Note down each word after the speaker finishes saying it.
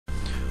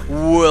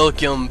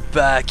Welcome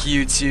back,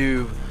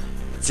 YouTube.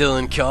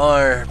 Dylan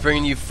Carr,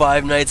 bringing you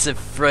Five Nights at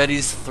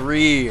Freddy's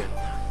 3.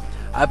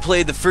 I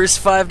played the first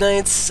Five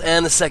Nights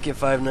and the second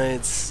Five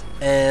Nights,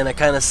 and I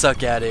kind of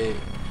suck at it.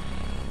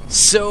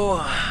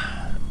 So,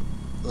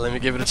 let me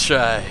give it a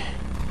try.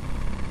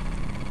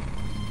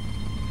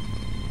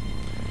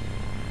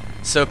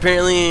 So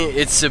apparently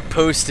it's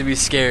supposed to be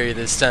scary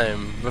this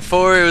time.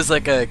 Before it was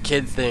like a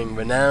kid thing,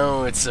 but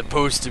now it's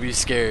supposed to be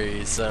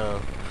scary,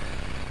 so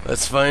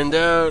let's find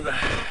out.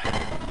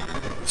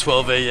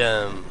 12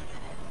 a.m.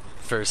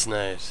 First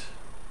night.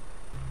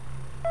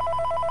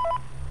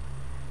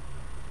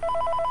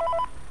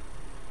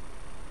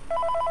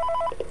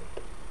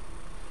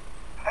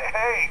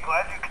 Hey,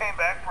 glad you came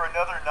back for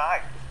another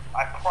night.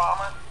 I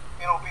promise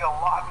it'll be a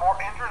lot more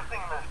interesting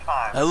this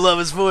time. I love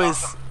his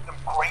voice. Some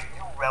great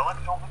new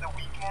relics over the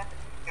weekend,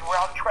 and we're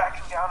out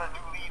tracking down a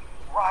new lead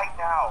right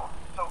now.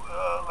 So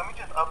let me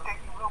just update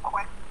you real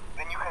quick,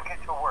 then you can get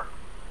to work.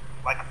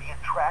 Like, the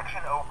attraction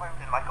opens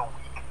in like a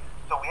week,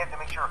 so we have to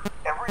make sure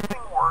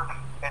everything works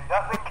and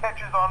nothing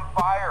catches on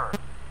fire.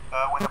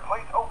 When the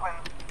place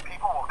opens,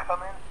 people will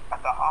come in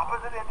at the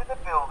opposite end of the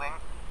building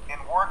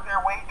and work their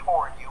way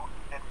toward you,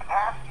 then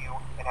past you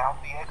and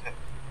out the exit.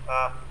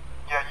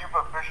 Yeah, you've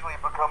officially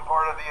become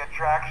part of the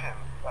attraction.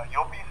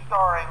 You'll be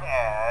starring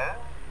as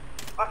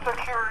a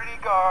security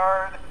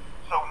guard.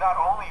 So not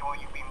only will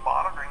you be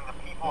monitoring the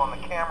people on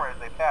the camera as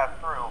they pass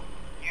through,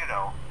 you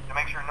know, to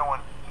make sure no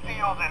one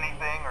steals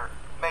anything or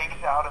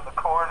makes out in the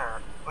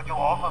corner, but you'll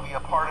also be a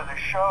part of the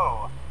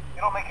show.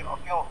 It'll make it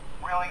feel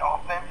really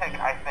authentic,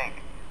 I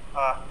think.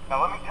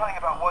 Now let me tell you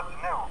about what's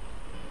new.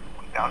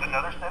 We found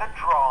another set of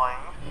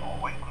drawings,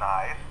 always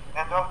nice,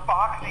 and a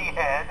foxy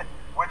head,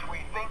 which we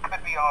think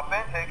could be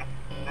authentic.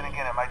 Then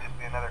again, it might just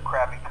be another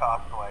crappy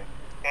cosplay.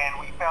 And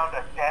we found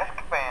a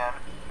desk fan,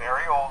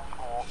 very old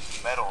school,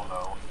 metal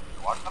though.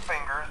 Watch the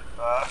fingers.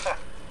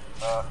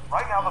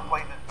 Right now the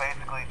place is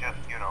basically just,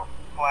 you know,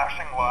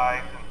 flashing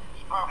lights and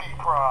spooky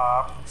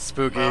props.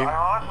 Spooky. I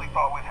honestly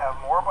thought we'd have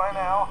more by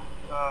now.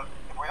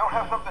 If we don't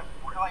have something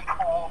really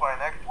cool by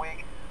next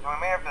week, then we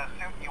may have to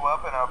suit you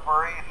up in a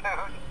furry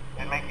suit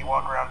and make you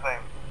walk around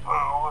saying,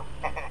 boo.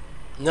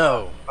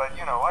 No. But,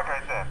 you know, like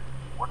I said,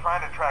 we're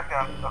trying to track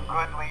down a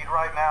good lead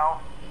right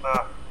now.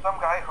 Some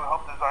guy who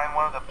helped design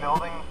one of the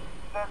buildings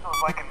says it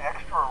was like an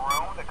extra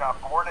room that got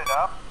boarded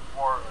up,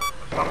 or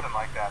something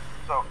like that.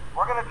 So,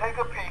 we're going to take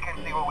a peek and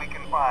see what we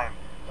can find.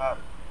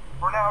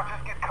 For now,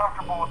 just get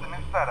comfortable with the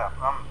new setup.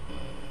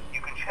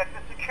 You can check the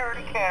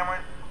security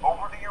cameras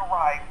over to your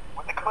right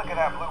with the click of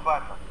that blue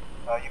button.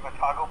 You can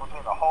toggle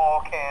between the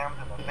hall cams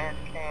and the vent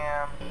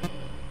cams.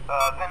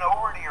 Then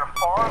over to your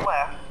far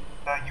left,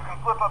 you can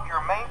flip up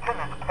your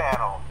maintenance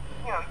panel.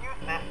 You know, use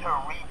this to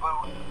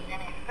reboot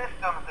any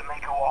systems that may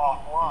go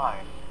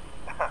offline.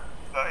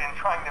 In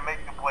trying to make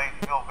the place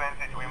feel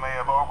vintage, we may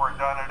have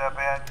overdone it a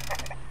bit.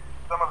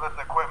 Some of this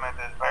equipment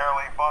is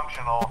barely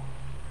functional.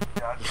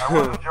 Yeah, I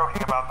wasn't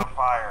joking about the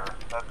fire.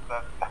 That's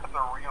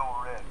a real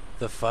risk.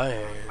 The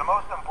fire. The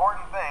most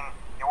important thing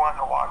you want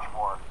to watch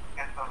for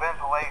is the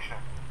ventilation.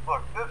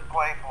 Look, this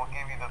place will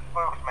give you the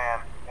spooks,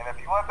 man. And if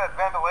you let that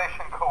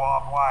ventilation go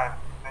offline,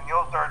 then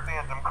you'll start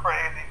seeing some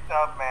crazy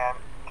stuff, man.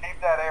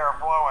 Keep that air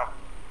flowing.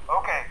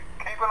 Okay,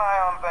 keep an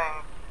eye on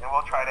things, and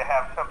we'll try to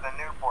have something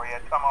new for you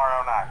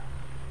tomorrow night.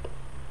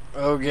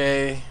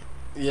 Okay.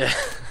 Yeah.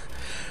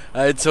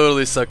 I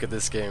totally suck at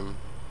this game.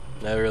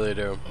 I really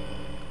do.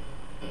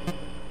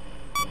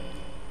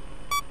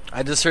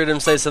 I just heard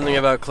him say something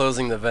about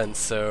closing the vents,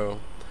 so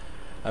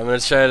I'm gonna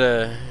try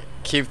to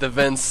keep the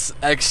vents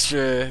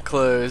extra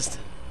closed.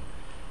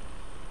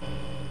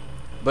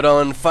 But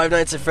on Five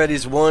Nights at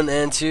Freddy's 1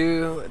 and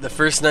 2, the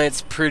first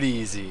night's pretty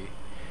easy.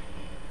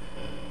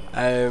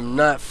 I'm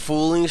not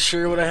fully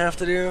sure what I have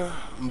to do,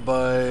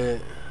 but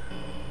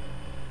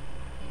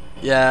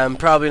yeah, I'm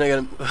probably not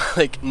gonna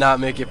like not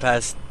make it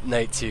past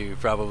night 2,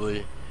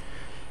 probably,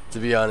 to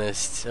be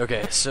honest.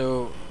 Okay,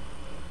 so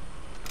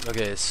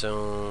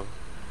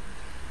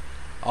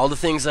all the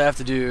things I have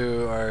to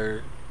do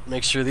are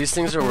make sure these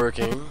things are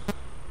working.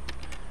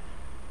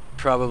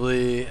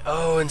 Probably,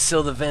 oh, and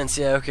seal the vents.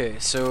 Yeah, okay.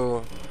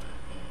 So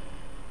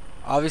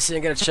obviously I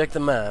gotta check the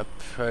map,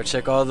 or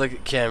check all the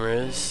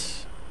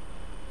cameras.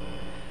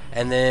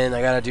 And then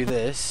I gotta do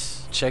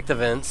this, check the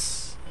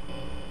vents.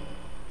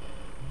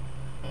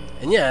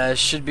 And yeah, that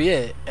should be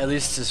it, at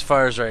least as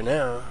far as right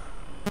now.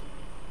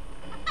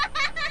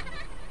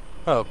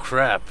 Oh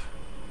crap.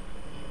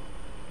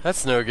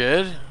 That's no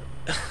good.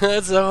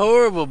 That's a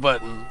horrible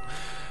button.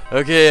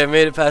 Okay, I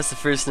made it past the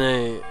first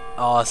night.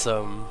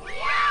 Awesome.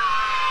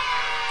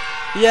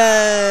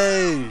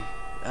 Yay!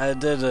 I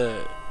did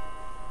it.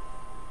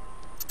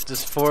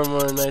 Just 4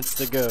 more nights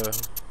to go.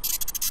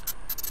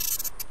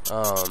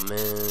 Oh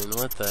man,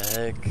 what the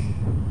heck?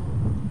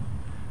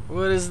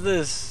 What is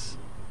this?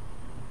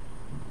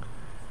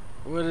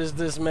 What is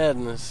this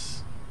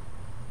madness?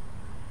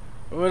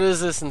 What is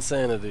this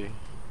insanity?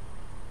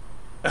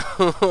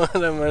 What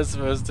am I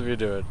supposed to be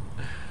doing?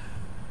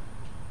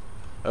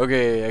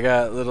 Okay, I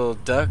got little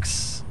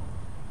ducks.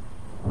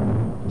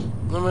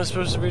 What am I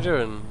supposed to be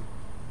doing?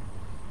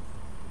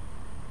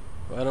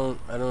 I don't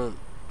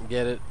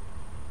get it.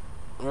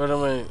 What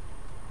am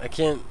I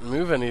can't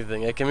move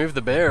anything. I can move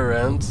the bear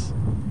around.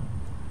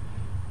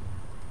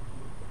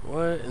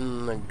 What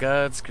in the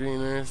God's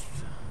green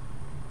earth?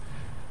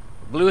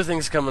 Blue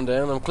thing's coming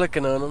down. I'm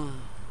clicking on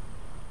them.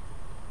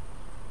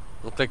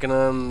 I'm clicking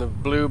on the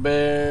blue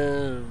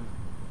bear,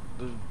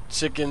 the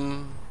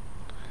chicken.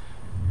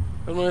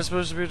 What am I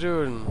supposed to be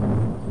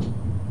doing?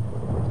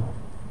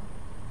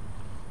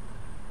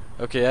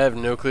 Okay, I have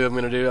no clue what I'm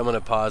gonna do. I'm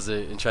gonna pause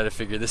it and try to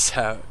figure this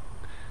out.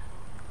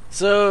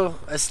 So,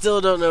 I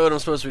still don't know what I'm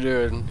supposed to be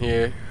doing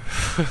here.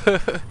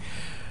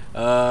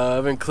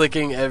 I've been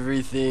clicking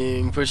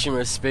everything, pushing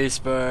my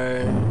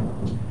spacebar.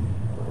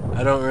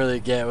 I don't really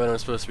get what I'm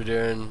supposed to be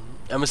doing.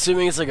 I'm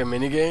assuming it's like a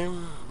mini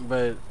game,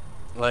 but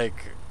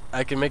like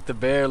I can make the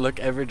bear look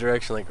every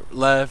direction, like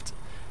left,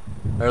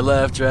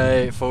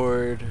 right,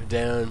 forward,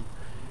 down.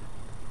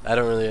 I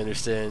don't really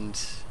understand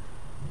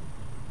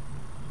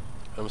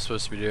what I'm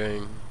supposed to be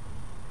doing.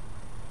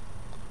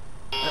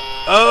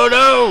 Oh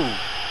no!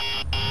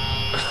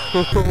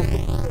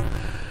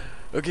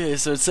 Okay,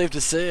 so it's safe to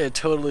say I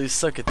totally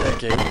suck at that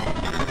game.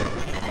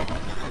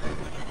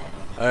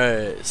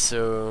 Alright,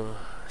 so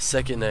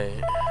second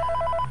night.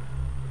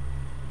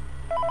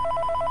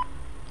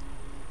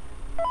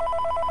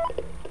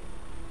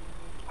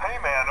 Hey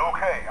man,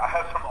 okay, I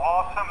have some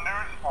awesome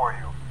news for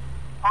you.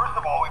 First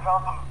of all, we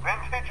found some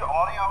vintage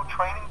audio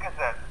training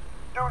cassettes.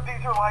 Dude,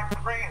 these are like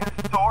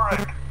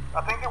prehistoric.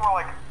 I think they were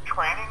like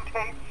training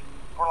tapes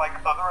for like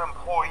other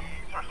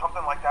employees or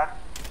something like that.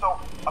 So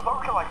I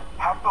thought we could like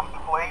have them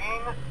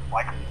playing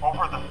like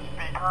over the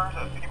speakers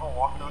as people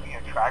walk through the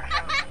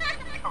attraction.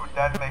 Dude,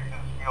 that makes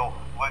us feel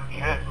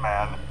legit,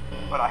 man.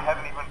 But I have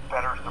an even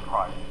better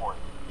surprise for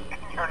you.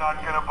 You're not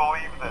gonna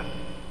believe this.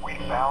 We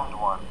found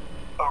one.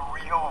 A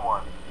real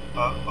one.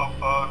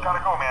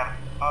 Gotta go, man.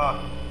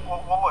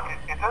 Well look,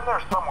 it's in there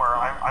somewhere.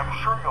 I'm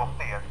sure you'll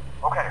see it.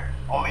 Okay,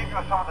 I'll leave you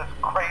with some of this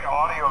great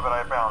audio that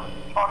I found.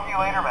 Talk to you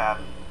later,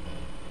 man.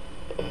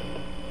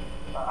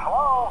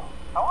 Hello?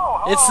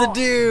 Hello? It's the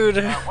dude!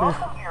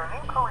 Welcome to your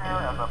new career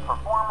as a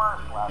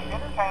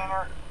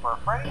performer/entertainer for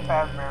Freddys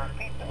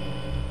Pizza.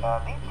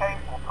 These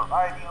tapes will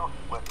provide you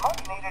with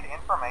much-needed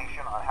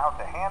information on how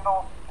to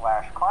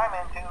handle/climb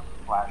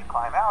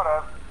into/climb out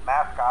of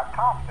mascot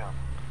costumes.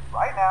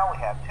 Right now,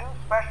 we have two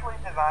specially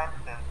designed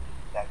suits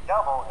that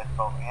double as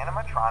both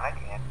animatronic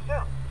and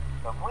suit.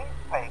 So please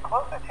pay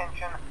close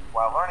attention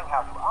while learning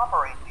how to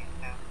operate these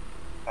suits,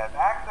 as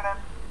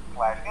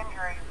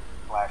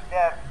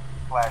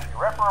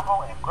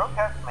accidents/injury/death/irreparable and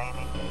grotesque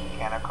maiming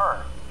can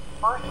occur.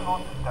 First, we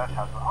will discuss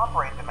how to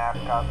operate the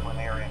mascots when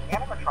they are in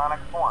animatronic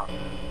form.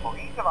 For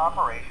ease of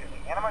operation, the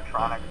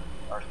animatronics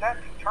are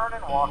set to turn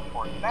and walk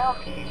towards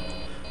sound cues.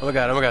 Oh my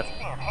god, oh my god.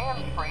 Easy and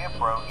hands-free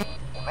approach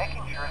to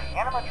making sure the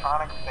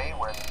animatronics stay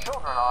where the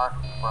children are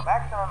for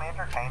maximum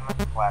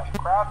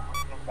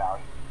entertainment/crowd-pleasing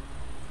value.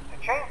 To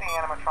change the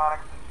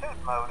animatronics to suit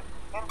mode,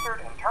 insert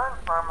and turn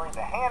firmly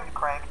the hand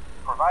crank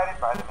provided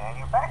by the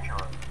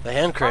manufacturer. The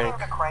hand crank?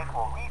 Turning the crank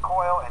will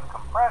recoil and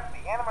compress the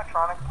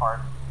animatronic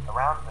parts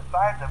around the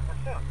sides of the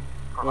suit,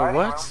 providing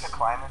room to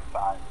climb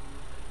inside.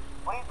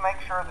 Please make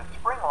sure the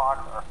spring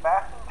locks are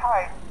fastened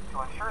tight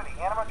to ensure the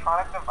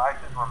animatronic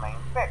devices remain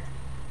fixed.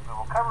 We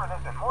will cover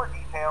this in more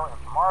detail in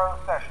tomorrow's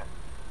session.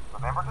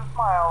 Remember to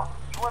smile.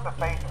 You are the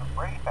face of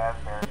Freddys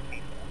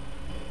Pizza.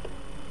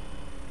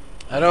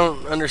 I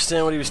don't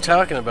understand what he was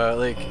talking about.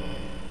 Like,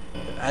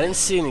 I didn't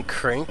see any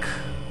crank.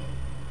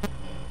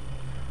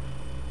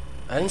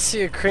 I didn't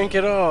see a crank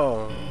at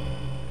all.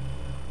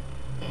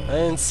 I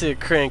didn't see a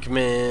crank,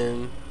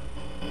 man.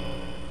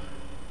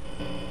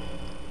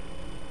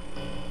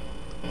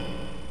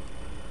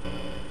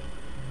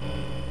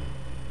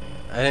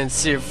 I didn't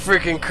see a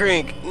freaking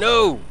crank.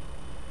 No!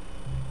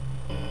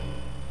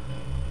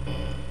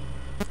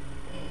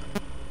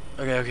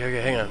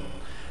 Okay, hang on.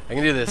 I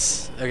can do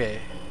this. Okay.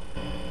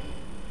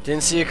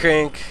 Didn't see a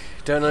crank.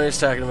 Don't know what he's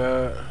talking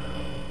about.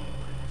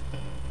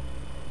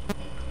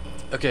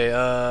 Okay,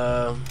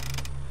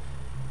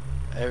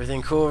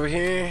 everything cool over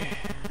here?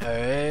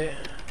 Alright.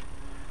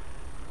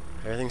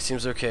 Everything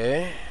seems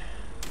okay.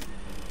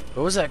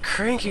 What was that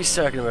crank he's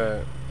talking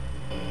about?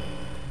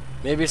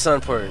 Maybe it's not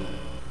important.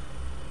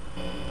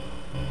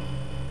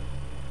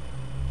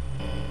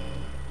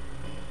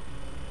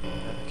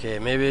 Okay,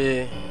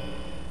 maybe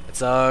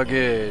it's all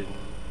good.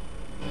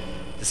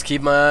 Just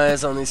keep my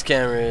eyes on these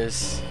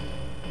cameras.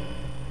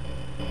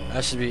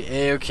 I should be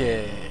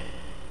A-okay.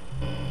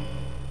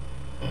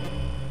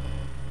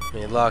 Let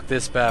me lock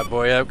this bad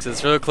boy up because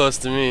it's real close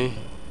to me.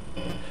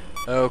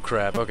 Oh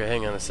crap, okay,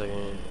 hang on a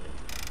second.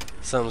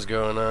 Something's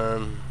going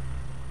on.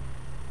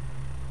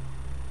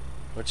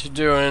 What you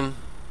doing?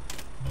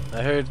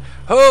 I heard...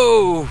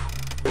 Oh!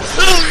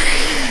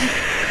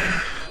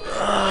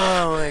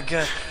 Oh my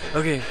god.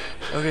 Okay,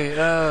 okay,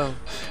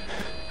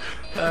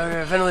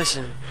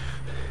 ventilation.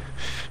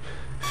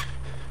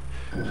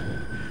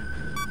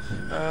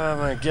 Oh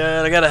my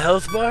god, I got a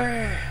health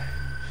bar?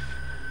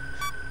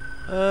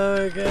 Oh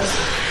my god.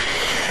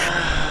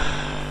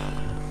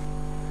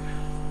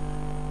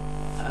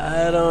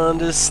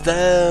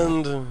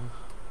 understand.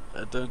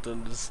 I don't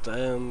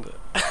understand.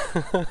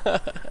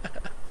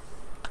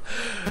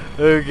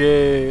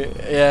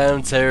 Okay, yeah,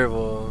 I'm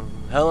terrible.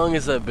 How long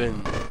has that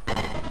been?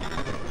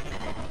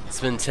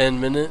 It's been 10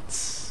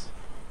 minutes?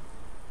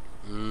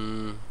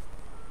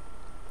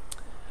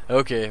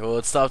 Okay, well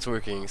it stopped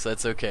working, so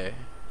that's okay.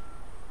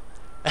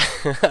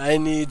 I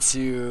need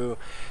to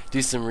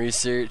do some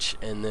research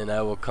and then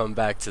I will come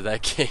back to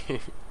that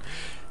game.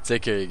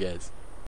 Take care, you guys.